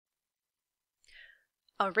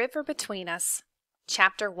A River Between Us,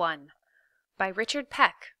 Chapter 1, by Richard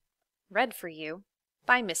Peck, read for you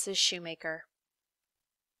by Mrs. Shoemaker.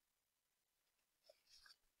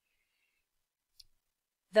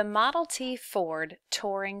 The Model T Ford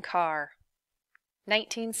Touring Car,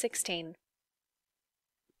 1916.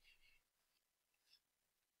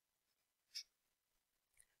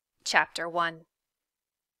 Chapter 1.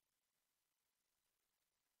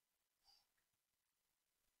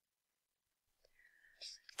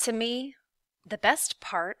 To me, the best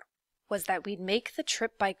part was that we'd make the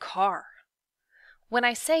trip by car. When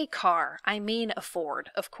I say car, I mean a Ford,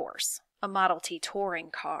 of course, a Model T touring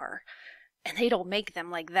car, and they don't make them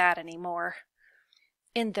like that anymore.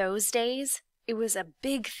 In those days, it was a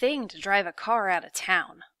big thing to drive a car out of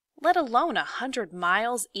town, let alone 100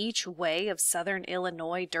 miles each way of southern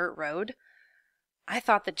Illinois dirt road. I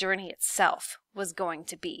thought the journey itself was going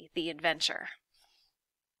to be the adventure.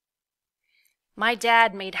 My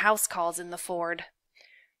dad made house calls in the Ford.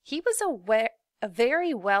 He was a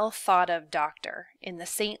very well thought of doctor in the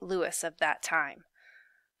St. Louis of that time.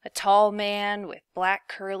 A tall man with black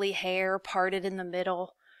curly hair parted in the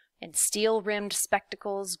middle and steel-rimmed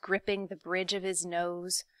spectacles gripping the bridge of his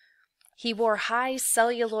nose. He wore high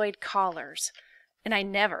celluloid collars, and I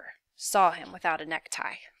never saw him without a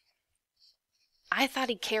necktie. I thought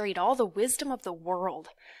he carried all the wisdom of the world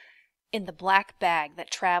in the black bag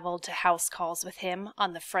that traveled to house calls with him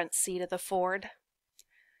on the front seat of the Ford.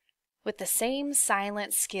 With the same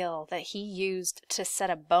silent skill that he used to set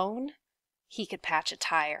a bone, he could patch a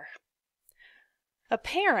tire.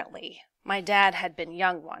 Apparently, my dad had been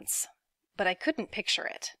young once, but I couldn't picture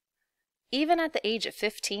it. Even at the age of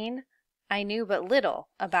 15, I knew but little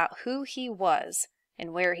about who he was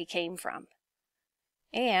and where he came from.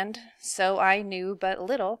 And so I knew but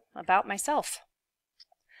little about myself.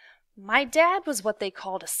 My dad was what they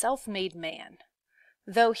called a self-made man.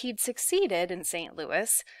 Though he'd succeeded in St.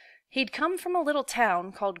 Louis, he'd come from a little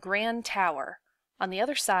town called Grand Tower on the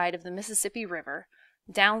other side of the Mississippi River,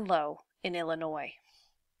 down low in Illinois.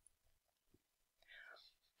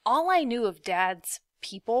 All I knew of Dad's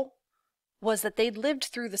people was that they'd lived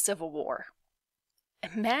through the Civil War.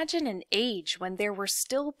 Imagine an age when there were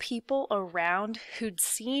still people around who'd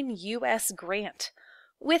seen U.S. Grant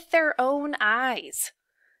with their own eyes,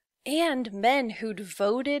 and men who'd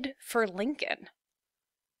voted for Lincoln.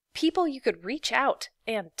 People you could reach out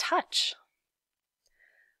and touch.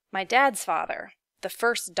 My dad's father, the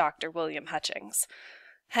first Dr. William Hutchings,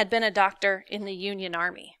 had been a doctor in the Union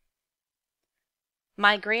Army.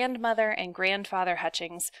 My grandmother and grandfather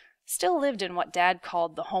Hutchings still lived in what Dad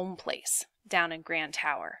called the home place down in Grand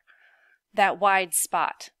Tower, that wide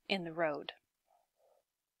spot in the road.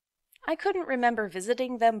 I couldn't remember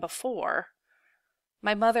visiting them before.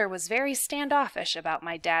 My mother was very standoffish about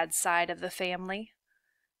my dad's side of the family.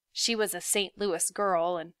 She was a St. Louis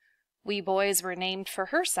girl, and we boys were named for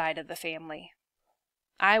her side of the family.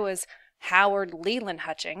 I was Howard Leland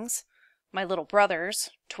Hutchings. My little brothers,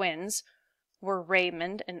 twins, were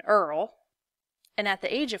Raymond and Earl. And at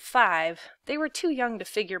the age of 5, they were too young to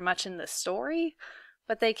figure much in the story,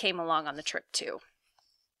 but they came along on the trip too.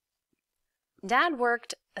 Dad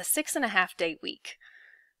worked a 6.5-day week.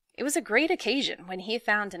 It was a great occasion when he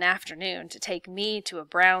found an afternoon to take me to a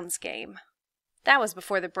Browns game. That was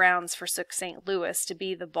before the Browns forsook St. Louis to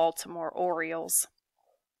be the Baltimore Orioles.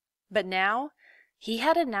 But now, he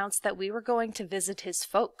had announced that we were going to visit his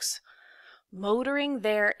folks, motoring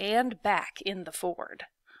there and back in the Ford.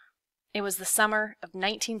 It was the summer of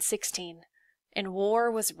 1916, and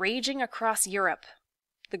war was raging across Europe,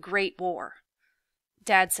 the Great War.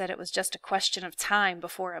 Dad said it was just a question of time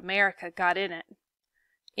before America got in it.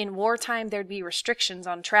 In wartime, there'd be restrictions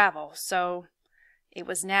on travel, so it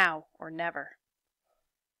was now or never.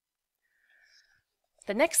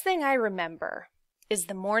 The next thing I remember is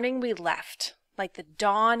the morning we left, like the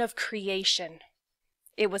dawn of creation.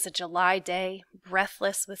 It was a July day,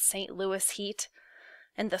 breathless with St. Louis heat,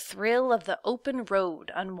 and the thrill of the open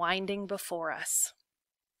road unwinding before us.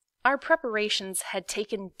 Our preparations had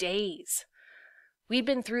taken days. We'd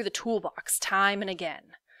been through the toolbox time and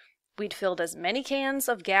again. We'd filled as many cans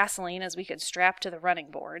of gasoline as we could strap to the running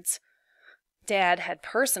boards. Dad had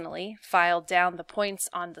personally filed down the points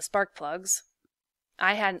on the spark plugs.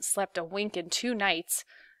 I hadn't slept a wink in 2 nights,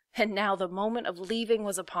 and now the moment of leaving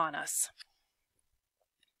was upon us.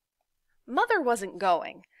 Mother wasn't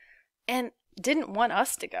going, and didn't want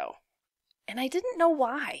us to go, and I didn't know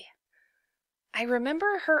why. I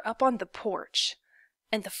remember her up on the porch,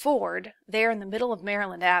 and the Ford there in the middle of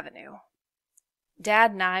Maryland Avenue.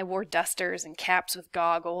 Dad and I wore dusters and caps with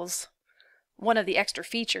goggles. One of the extra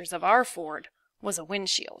features of our Ford was a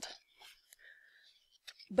windshield.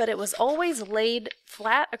 but it was always laid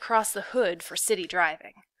flat across the hood for city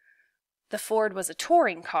driving. The Ford was a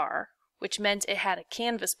touring car, which meant it had a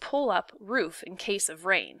canvas pull-up roof in case of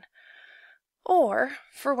rain, or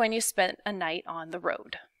for when you spent a night on the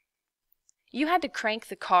road. You had to crank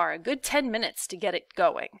the car a good 10 minutes to get it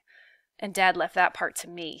going, and Dad left that part to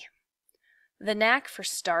me. The knack for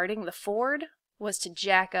starting the Ford was to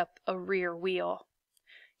jack up a rear wheel.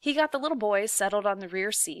 He got the little boys settled on the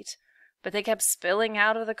rear seat, but they kept spilling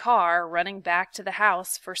out of the car, running back to the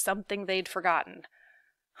house for something they'd forgotten.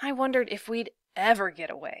 I wondered if we'd ever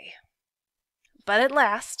get away. But at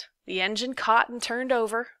last, the engine caught and turned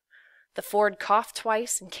over. The Ford coughed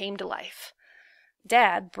twice and came to life.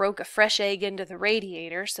 Dad broke a fresh egg into the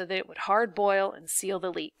radiator so that it would hard boil and seal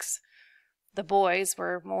the leaks. The boys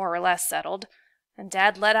were more or less settled, and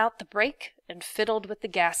Dad let out the brake and fiddled with the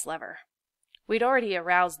gas lever. We'd already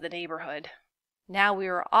aroused the neighborhood. Now we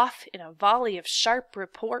were off in a volley of sharp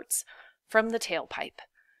reports from the tailpipe,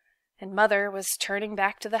 and Mother was turning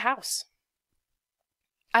back to the house.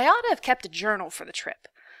 I ought to have kept a journal for the trip,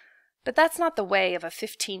 but that's not the way of a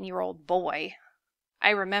 15-year-old boy. I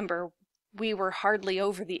remember we were hardly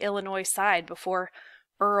over the Illinois side before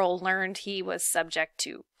Earl learned he was subject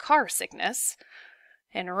to car sickness,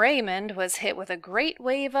 and Raymond was hit with a great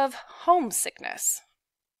wave of homesickness.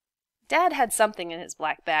 Dad had something in his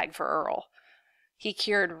black bag for Earl. He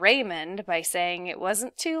cured Raymond by saying it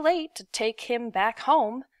wasn't too late to take him back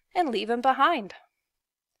home and leave him behind.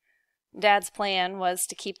 Dad's plan was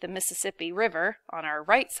to keep the Mississippi River on our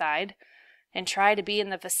right side and try to be in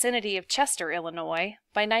the vicinity of Chester, Illinois,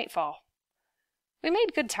 by nightfall. We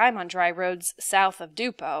made good time on dry roads south of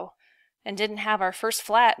Dupo, and didn't have our first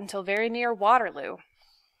flat until very near Waterloo.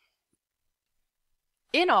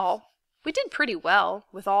 In all, we did pretty well,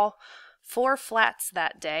 with all 4 flats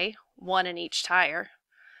that day, 1 in each tire.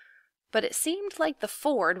 But it seemed like the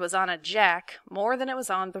Ford was on a jack more than it was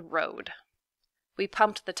on the road. We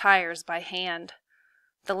pumped the tires by hand.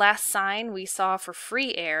 The last sign we saw for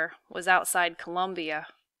free air was outside Columbia.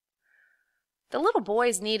 The little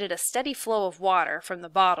boys needed a steady flow of water from the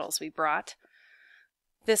bottles we brought.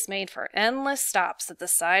 This made for endless stops at the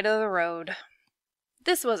side of the road.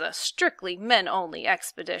 This was a strictly men-only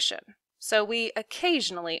expedition, so we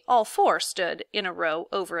occasionally all 4 stood in a row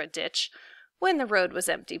over a ditch when the road was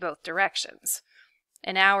empty both directions.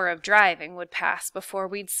 An hour of driving would pass before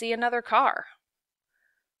we'd see another car.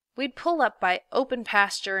 We'd pull up by open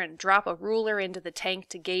pasture and drop a ruler into the tank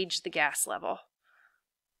to gauge the gas level.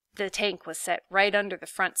 The tank was set right under the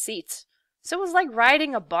front seats, so it was like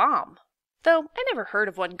riding a bomb, though I never heard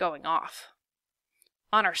of one going off.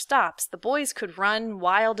 On our stops, the boys could run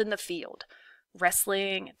wild in the field,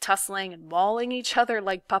 wrestling and tussling and mauling each other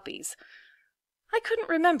like puppies. I couldn't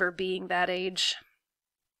remember being that age.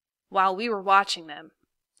 While we were watching them,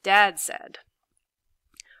 Dad said,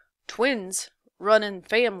 "Twins run in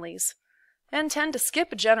families and tend to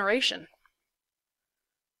skip a generation."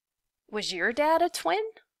 Was your dad a twin?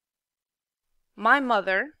 My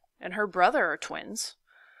mother and her brother are twins.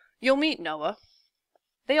 You'll meet Noah.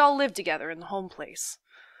 They all live together in the home place.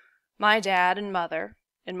 My dad and mother,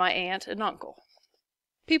 and my aunt and uncle.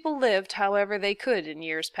 People lived however they could in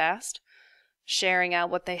years past, sharing out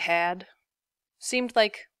what they had. Seemed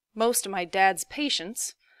like most of my dad's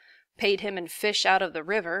patients paid him in fish out of the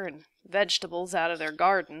river and vegetables out of their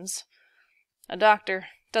gardens. A doctor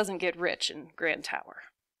doesn't get rich in Grand Tower.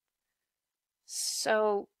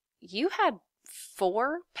 So, you had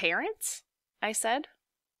 4 parents? I said.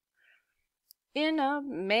 In a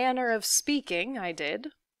manner of speaking, I did.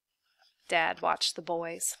 Dad watched the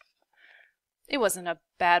boys. It wasn't a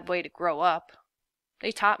bad way to grow up.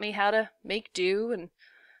 They taught me how to make do and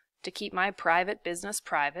to keep my private business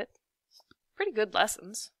private. Pretty good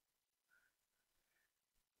lessons.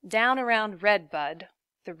 Down around Redbud,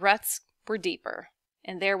 the ruts were deeper,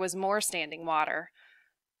 and there was more standing water.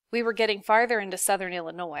 We were getting farther into southern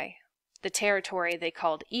Illinois, the territory they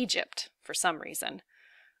called Egypt for some reason.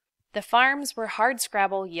 The farms were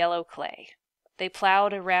hardscrabble yellow clay. They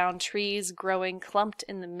plowed around trees growing clumped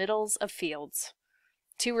in the middles of fields.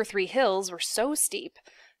 2 or 3 hills were so steep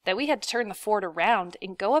that we had to turn the Ford around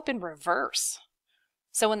and go up in reverse.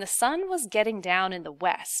 So when the sun was getting down in the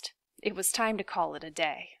west, it was time to call it a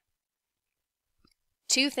day.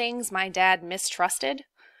 2 things my dad mistrusted: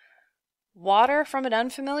 water from an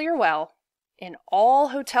unfamiliar well, and all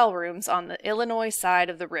hotel rooms on the Illinois side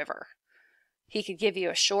of the river. He could give you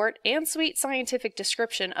a short and sweet scientific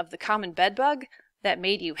description of the common bedbug that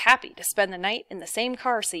made you happy to spend the night in the same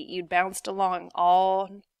car seat you'd bounced along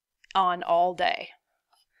all day.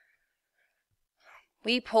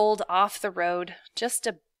 We pulled off the road just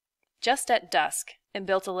a just at dusk and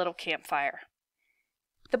built a little campfire.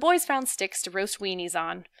 The boys found sticks to roast weenies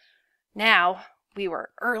on. Now we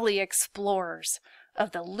were early explorers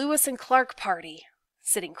of the Lewis and Clark party,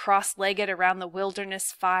 sitting cross-legged around the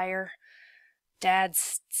wilderness fire. Dad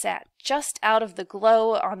sat just out of the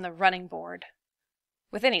glow on the running board.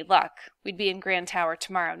 With any luck, we'd be in Grand Tower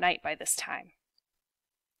tomorrow night by this time.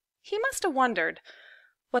 He must have wondered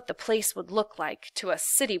what the place would look like to us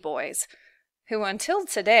city boys, who until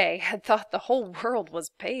today had thought the whole world was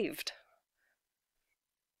paved.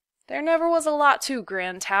 "There never was a lot to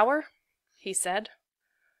Grand Tower," he said,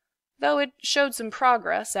 "though it showed some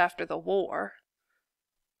progress after the war.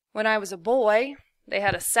 When I was a boy, they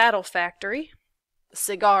had a saddle factory, a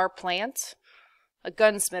cigar plant, a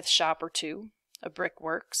gunsmith shop or two, a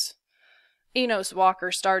brickworks. Enos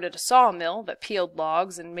Walker started a sawmill that peeled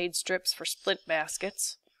logs and made strips for splint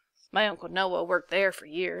baskets. My Uncle Noah worked there for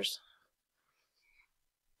years."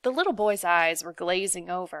 The little boy's eyes were glazing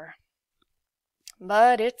over.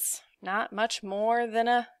 "But it's not much more than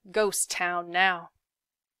a ghost town now,"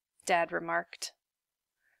 Dad remarked.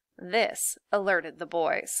 This alerted the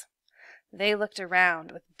boys. They looked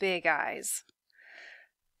around with big eyes.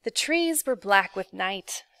 The trees were black with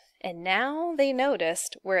night, and now they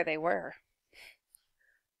noticed where they were.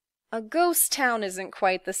 "A ghost town isn't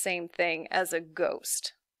quite the same thing as a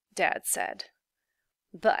ghost," Dad said.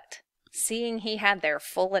 But, seeing he had their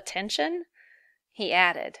full attention, he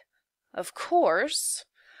added, "Of course,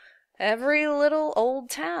 every little old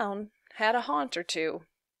town had a haunt or two."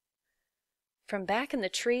 From back in the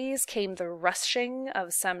trees came the rushing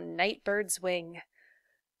of some night bird's wing.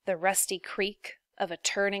 The rusty creak of a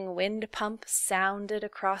turning wind pump sounded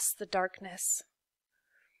across the darkness.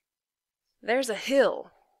 "There's a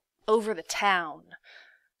hill over the town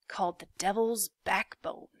called the Devil's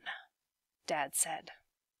Backbone," Dad said.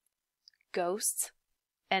 Ghosts,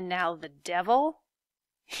 and now the devil?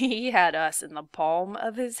 He had us in the palm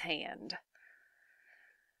of his hand.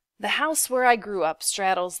 "The house where I grew up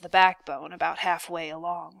straddles the backbone about halfway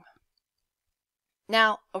along.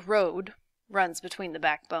 Now, a road runs between the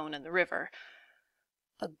backbone and the river.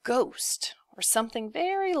 A ghost, or something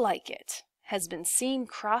very like it, has been seen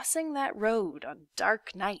crossing that road on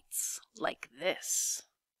dark nights like this."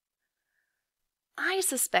 I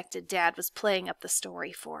suspected Dad was playing up the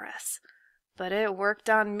story for us, but it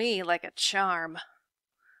worked on me like a charm.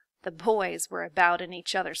 The boys were about in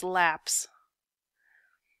each other's laps.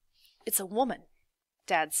 "It's a woman,"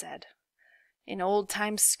 Dad said, "in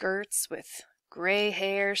old-time skirts with gray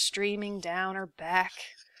hair streaming down her back.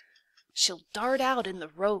 She'll dart out in the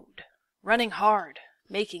road, running hard,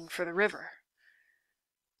 making for the river,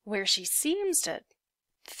 where she seems to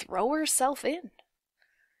throw herself in.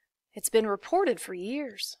 It's been reported for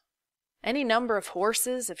years. Any number of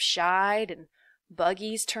horses have shied and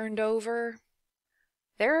buggies turned over.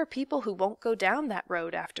 There are people who won't go down that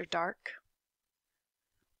road after dark."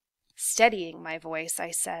 Steadying my voice,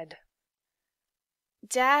 I said,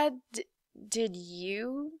 "Dad, did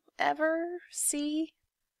you ever see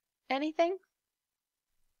anything?"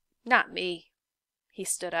 "Not me." He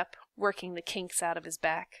stood up, working the kinks out of his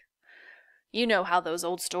back. "You know how those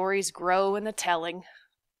old stories grow in the telling."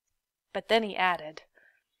 But then he added,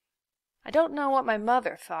 "I don't know what my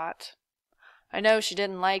mother thought. I know she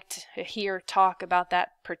didn't like to hear talk about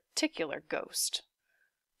that particular ghost.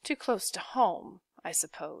 Too close to home, I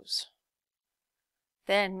suppose."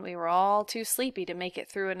 Then we were all too sleepy to make it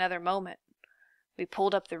through another moment. We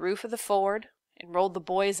pulled up the roof of the Ford and rolled the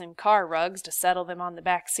boys in car rugs to settle them on the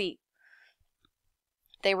back seat.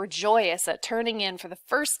 They were joyous at turning in for the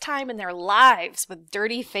first time in their lives with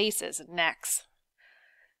dirty faces and necks.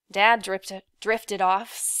 Dad drifted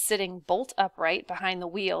off, sitting bolt upright behind the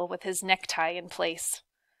wheel with his necktie in place.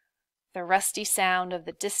 The rusty sound of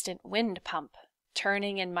the distant wind pump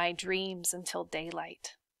turning in my dreams until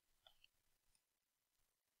daylight.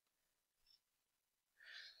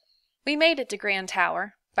 We made it to Grand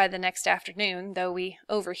Tower by the next afternoon, though we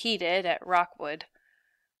overheated at Rockwood.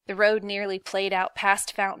 The road nearly played out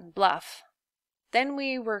past Fountain Bluff. Then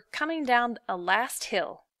we were coming down a last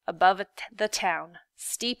hill above the town,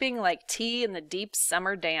 steeping like tea in the deep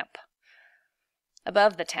summer damp.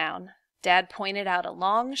 Above the town, Dad pointed out a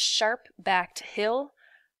long, sharp-backed hill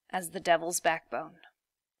as the Devil's Backbone.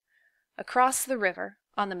 Across the river,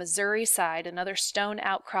 on the Missouri side, another stone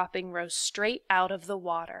outcropping rose straight out of the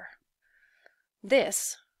water.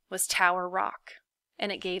 This was Tower Rock,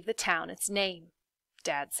 and it gave the town its name,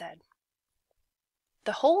 Dad said.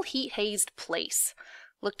 The whole heat-hazed place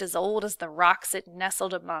looked as old as the rocks it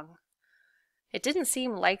nestled among. It didn't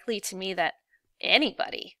seem likely to me that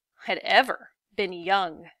anybody had ever been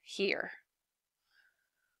young here.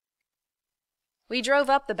 We drove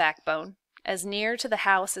up the backbone, as near to the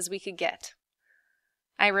house as we could get.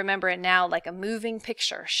 I remember it now like a moving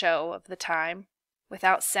picture show of the time,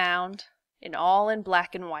 without sound, and all in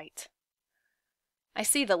black and white. I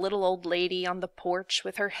see the little old lady on the porch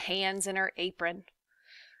with her hands in her apron.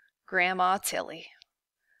 Grandma Tilly.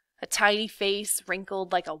 A tiny face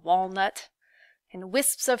wrinkled like a walnut, and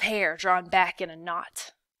wisps of hair drawn back in a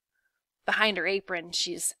knot. Behind her apron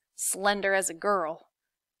she's slender as a girl,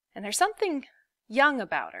 and there's something young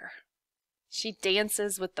about her. She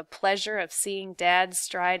dances with the pleasure of seeing Dad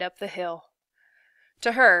stride up the hill.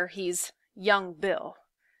 To her, he's young Bill.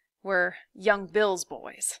 We're young Bill's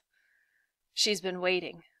boys. She's been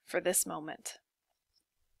waiting for this moment.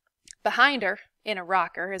 Behind her, in a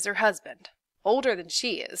rocker, is her husband, older than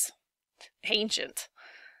she is, ancient,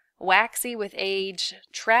 waxy with age,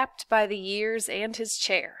 trapped by the years and his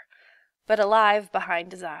chair, but alive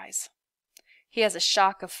behind his eyes. He has a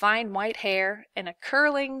shock of fine white hair and a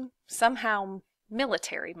curling, somehow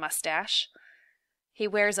military mustache. He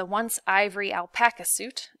wears a once ivory alpaca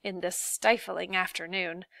suit in this stifling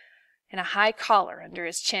afternoon, and a high collar under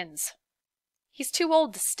his chins. He's too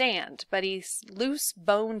old to stand, but his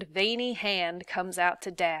loose-boned, veiny hand comes out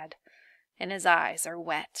to Dad, and his eyes are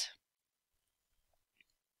wet.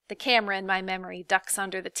 The camera in my memory ducks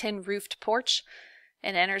under the tin-roofed porch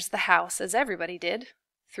and enters the house, as everybody did,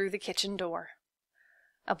 through the kitchen door.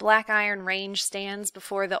 A black iron range stands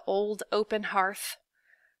before the old open hearth.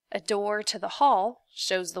 A door to the hall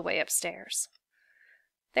shows the way upstairs.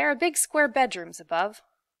 There are big square bedrooms above,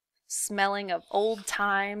 smelling of old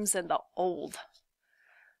times and the old.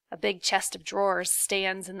 A big chest of drawers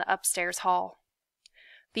stands in the upstairs hall.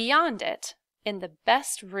 Beyond it, in the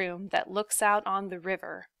best room that looks out on the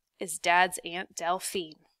river, is Dad's Aunt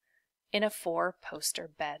Delphine, in a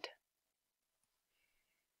 4-poster bed.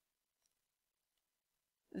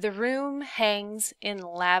 The room hangs in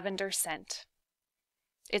lavender scent.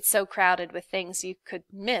 It's so crowded with things you could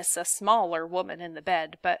miss a smaller woman in the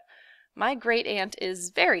bed, but my great-aunt is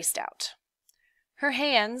very stout. Her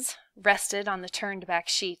hands, rested on the turned-back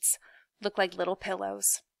sheets, look like little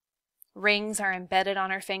pillows. Rings are embedded on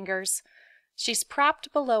her fingers. She's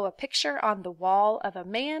propped below a picture on the wall of a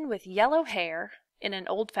man with yellow hair in an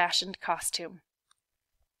old-fashioned costume.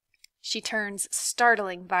 She turns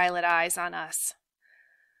startling violet eyes on us.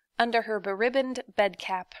 Under her beribboned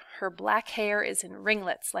bedcap, her black hair is in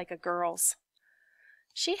ringlets like a girl's.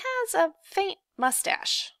 She has a faint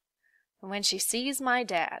mustache. And when she sees my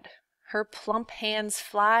dad, her plump hands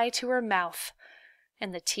fly to her mouth,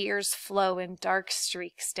 and the tears flow in dark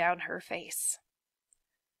streaks down her face.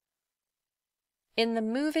 In the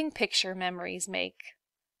moving picture memories make,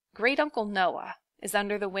 Great-Uncle Noah is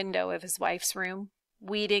under the window of his wife's room,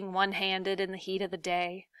 weeding one-handed in the heat of the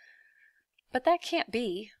day. But that can't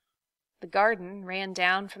be. The garden ran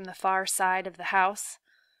down from the far side of the house,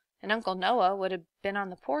 and Uncle Noah would have been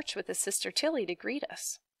on the porch with his sister Tilly to greet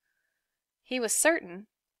us. He was certainly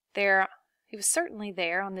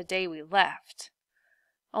there on the day we left,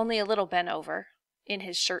 only a little bent over, in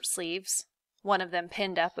his shirt sleeves, one of them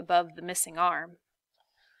pinned up above the missing arm.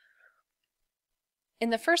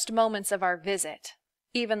 In the first moments of our visit,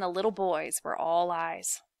 even the little boys were all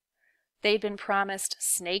eyes. They'd been promised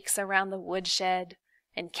snakes around the woodshed,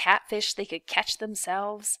 and catfish they could catch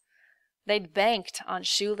themselves. They'd banked on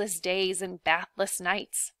shoeless days and bathless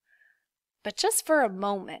nights. But just for a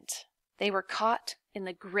moment, they were caught in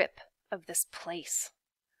the grip of this place.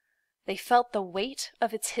 They felt the weight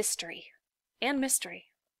of its history and mystery.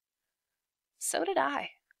 So did I.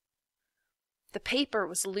 The paper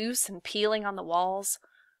was loose and peeling on the walls.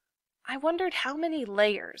 I wondered how many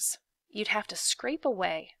layers you'd have to scrape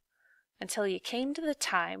away until you came to the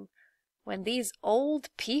time when these old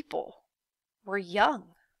people were young,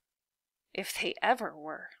 if they ever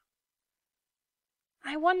were.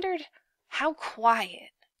 I wondered how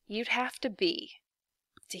quiet you'd have to be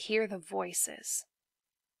to hear the voices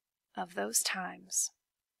of those times.